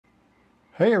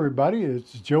Hey everybody,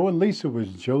 it's Joe and Lisa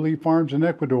with Jolie Farms in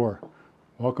Ecuador.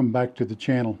 Welcome back to the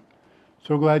channel.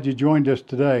 So glad you joined us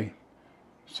today.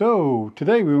 So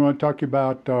today we want to talk to you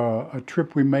about a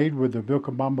trip we made with the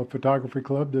Vilcabamba Photography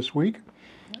Club this week.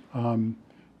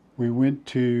 We went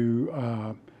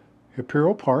to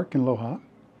Imperial Park in Loja,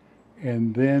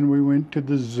 and then we went to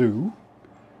the zoo.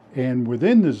 And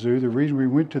within the zoo, the reason we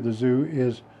went to the zoo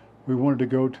is we wanted to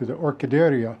go to the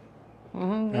Orchidaria.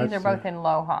 These are both in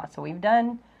Loja. So we've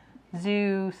done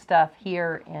zoo stuff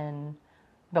here in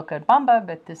Vilcabamba,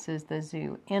 but this is the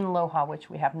zoo in Loja, which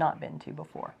we have not been to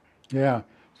before. Yeah.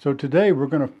 So today we're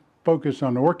going to focus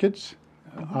on orchids,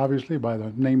 obviously by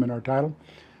the name in our title.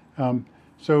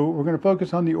 So we're going to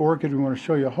focus on the orchids. We want to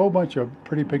show you a whole bunch of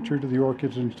pretty pictures of the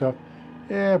orchids and stuff.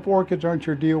 Yeah, if orchids aren't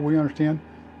your deal, we understand.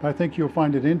 But I think you'll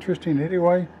find it interesting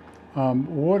anyway.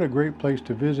 What a great place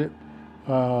to visit.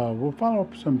 We'll follow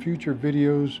up some future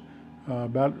videos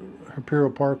about Imperial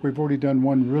Park. We've already done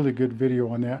one really good video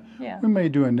on that. Yeah. We may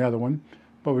do another one,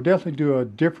 but we'll definitely do a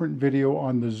different video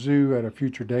on the zoo at a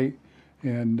future date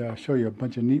and show you a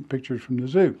bunch of neat pictures from the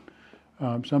zoo.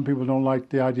 Some people don't like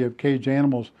the idea of caged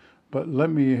animals, but let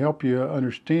me help you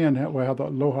understand how the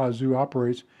Loja Zoo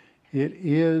operates. It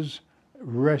is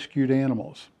rescued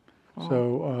animals.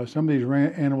 So some of these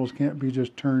animals can't be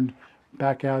just turned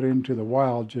back out into the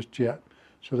wild just yet.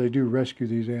 So they do rescue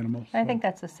these animals. I think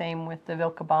that's the same with the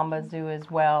Vilcabamba Zoo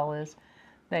as well. Is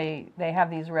they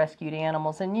have these rescued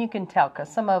animals, and you can tell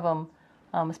because some of them,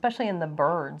 especially in the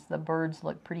birds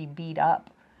look pretty beat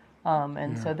up,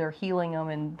 and so they're healing them.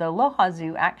 And the Loja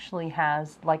Zoo actually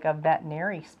has like a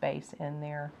veterinary space in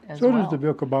there as well. So does the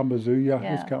Vilcabamba Zoo. Yeah,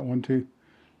 it's got one too.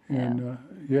 And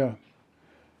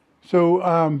So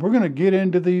we're going to get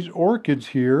into these orchids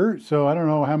here. So I don't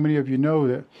know how many of you know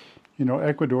that,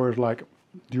 Ecuador is like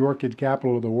the orchid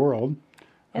capital of the world.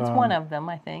 It's one of them,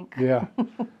 I think. Yeah.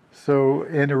 So,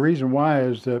 and the reason why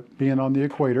is that being on the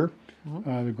equator,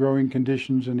 the growing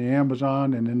conditions in the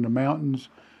Amazon and in the mountains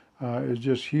is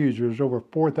just huge. There's over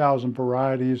 4,000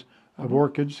 varieties of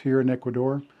orchids here in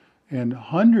Ecuador, and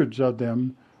hundreds of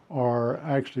them are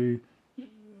actually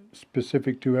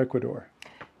specific to Ecuador.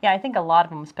 Yeah, I think a lot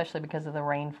of them, especially because of the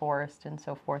rainforest and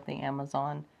so forth, the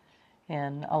Amazon,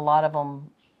 and a lot of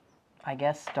them, I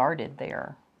guess, started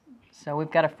there. So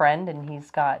we've got a friend, and he's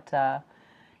got, at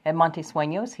Monte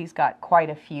Sueños, he's got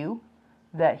quite a few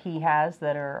that he has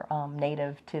that are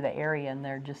native to the area, and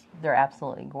they're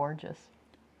absolutely gorgeous.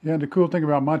 Yeah, and the cool thing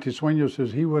about Monte Sueños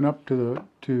is he went up to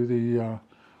the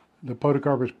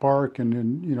Podocarpus Park and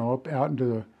then, up out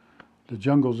into the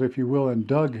jungles, if you will, and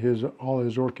dug all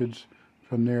his orchids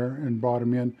from there and brought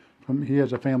them in. He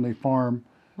has a family farm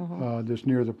that's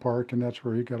near the park, and that's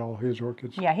where he got all his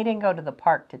orchids. Yeah, he didn't go to the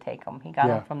park to take them. He got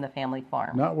them from the family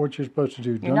farm. Not what you're supposed to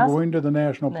do. Don't go into the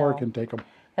national park and take them.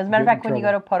 As a matter of fact, when you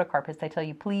go to Podocarpus, they tell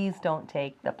you, please don't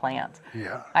take the plants.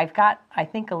 Yeah. I've got, I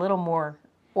think, a little more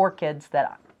orchids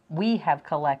that we have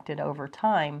collected over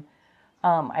time.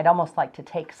 I'd almost like to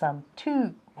take some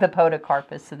to the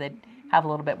Podocarpus so they'd have a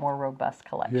little bit more robust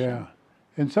collection. Yeah.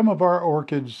 And some of our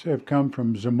orchids have come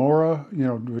from Zamora,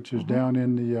 which is down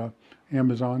in the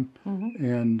Amazon.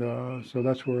 And so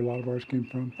that's where a lot of ours came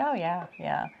from. Oh, yeah,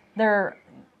 yeah. They're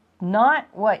not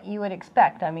what you would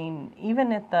expect. I mean,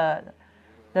 even at the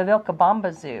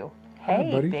Vilcabamba Zoo.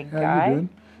 Hey, buddy. big How guy. you doing?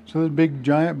 So this big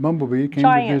giant bumblebee came to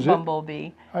Giant visit.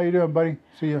 bumblebee. How you doing, buddy?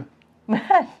 See ya.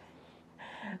 At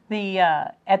the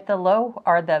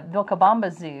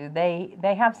Vilcabamba Zoo,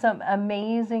 they have some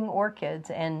amazing orchids,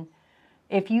 and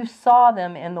if you saw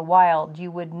them in the wild,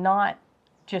 you would not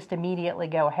just immediately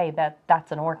go, hey,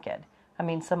 that's an orchid. I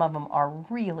mean, some of them are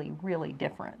really, really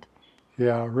different.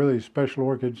 Yeah, really special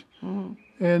orchids.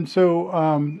 And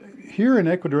so here in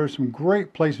Ecuador, some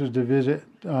great places to visit.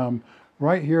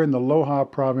 Right here in the Loja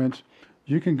province,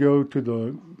 you can go to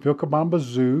the Vilcabamba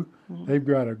Zoo. They've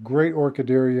got a great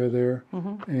orchidaria there.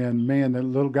 And man, that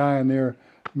little guy in there,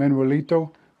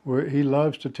 Manuelito, he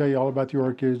loves to tell you all about the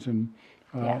orchids and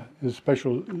his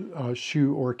special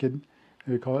shoe orchid.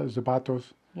 They call it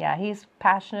zapatos. Yeah, he's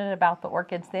passionate about the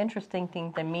orchids. The interesting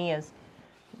thing to me is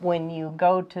when you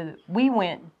go to, we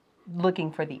went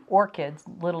looking for the orchids.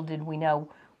 Little did we know,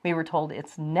 we were told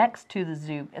it's next to the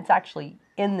zoo. It's actually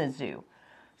in the zoo.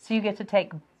 So you get to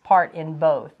take part in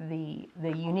both the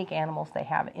unique animals they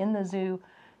have in the zoo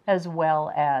as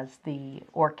well as the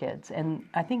orchids. And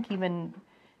I think even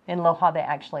in Loja they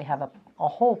actually have a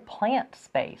whole plant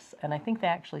space, and I think they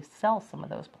actually sell some of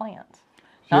those plants.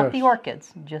 Not the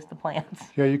orchids, just the plants.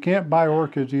 Yeah, you can't buy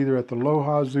orchids either at the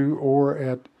Loja Zoo or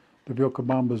at the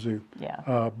Vilcabamba Zoo.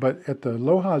 Yeah. But at the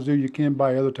Loja Zoo, you can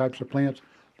buy other types of plants.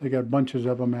 They got bunches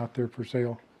of them out there for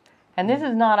sale. And this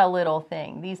is not a little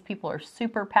thing. These people are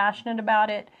super passionate about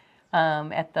it.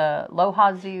 At the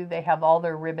Loha Zoo, they have all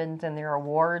their ribbons and their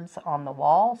awards on the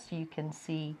wall, so you can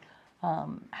see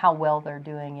how well they're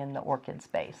doing in the orchid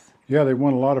space. Yeah, they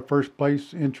won a lot of first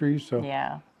place entries. So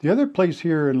Yeah. the other place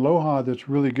here in Loha that's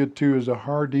really good too is the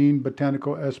Jardín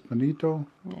Botanico Espinito.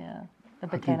 Yeah, the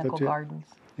botanical gardens.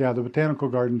 Yeah, the botanical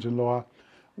gardens in Loha.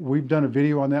 We've done a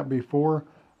video on that before.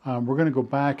 We're going to go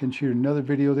back and shoot another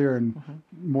video there and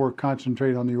more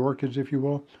concentrate on the orchids, if you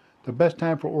will. The best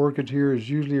time for orchids here is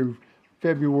usually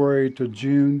February to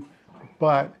June,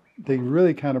 but they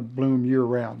really kind of bloom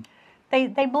year-round. They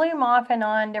bloom off and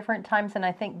on different times, and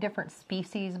I think different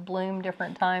species bloom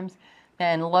different times.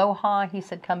 And Loha, he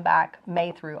said, come back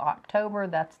May through October.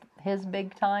 That's his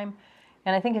big time.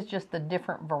 And I think it's just the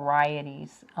different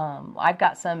varieties. I've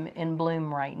got some in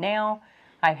bloom right now.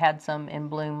 I've had some in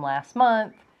bloom last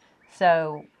month.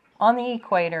 So on the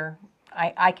equator,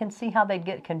 I can see how they'd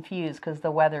get confused because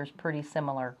the weather's pretty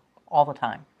similar all the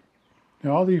time.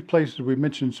 Now, all these places we've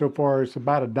mentioned so far, it's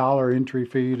about $1 entry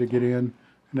fee to get in,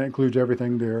 and that includes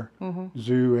everything there,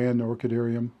 zoo and the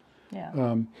orchidarium. Yeah.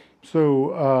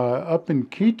 Up in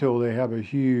Quito, they have a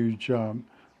huge,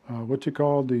 what's it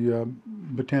called? The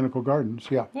botanical gardens,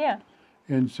 yeah. Yeah.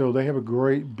 And so they have a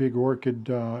great big orchid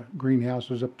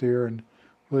greenhouses up there, and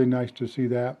really nice to see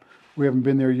that. We haven't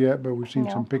been there yet, but we've seen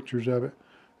some pictures of it.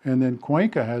 And then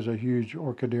Cuenca has a huge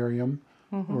orchidarium,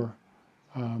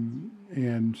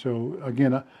 and so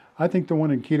again, I think the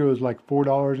one in Quito is like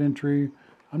 $4 entry.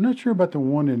 I'm not sure about the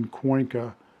one in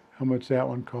Cuenca, how much that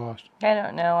one cost. I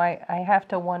don't know. I have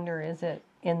to wonder, is it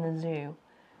in the zoo?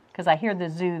 Because I hear the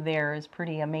zoo there is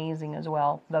pretty amazing as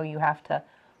well, though you have to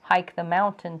hike the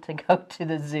mountain to go to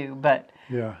the zoo, but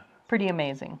yeah, pretty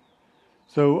amazing.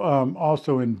 So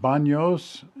also in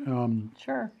Baños,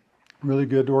 Sure. really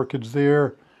good orchids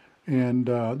there. And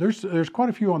there's quite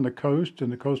a few on the coast, in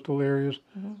the coastal areas,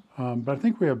 but I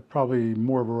think we have probably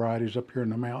more varieties up here in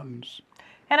the mountains.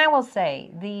 And I will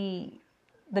say,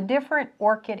 the different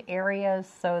orchid areas,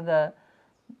 so the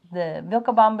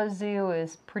Vilcabamba Zoo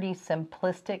is pretty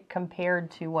simplistic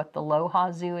compared to what the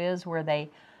Loha Zoo is, where they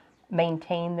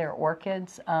maintain their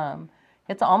orchids.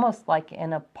 It's almost like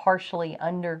in a partially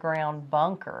underground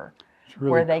bunker.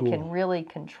 Really where they cool. can really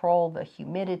control the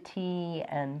humidity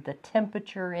and the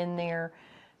temperature in there.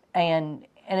 And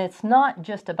it's not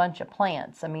just a bunch of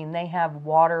plants. I mean, they have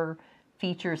water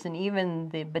features, and even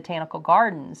the botanical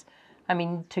gardens. I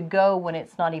mean, to go when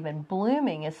it's not even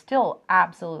blooming is still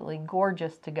absolutely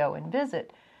gorgeous to go and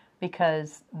visit,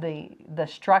 because the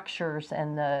structures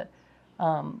and the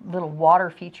little water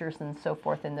features and so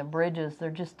forth in the bridges,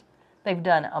 they've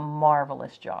done a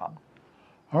marvelous job.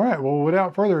 All right, well,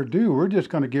 without further ado, we're just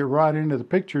going to get right into the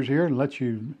pictures here and let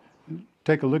you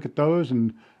take a look at those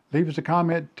and leave us a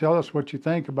comment. Tell us what you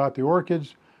think about the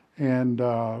orchids, and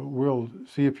we'll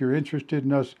see if you're interested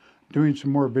in us doing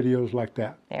some more videos like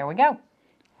that. There we go.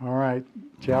 All right,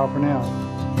 ciao for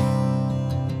now.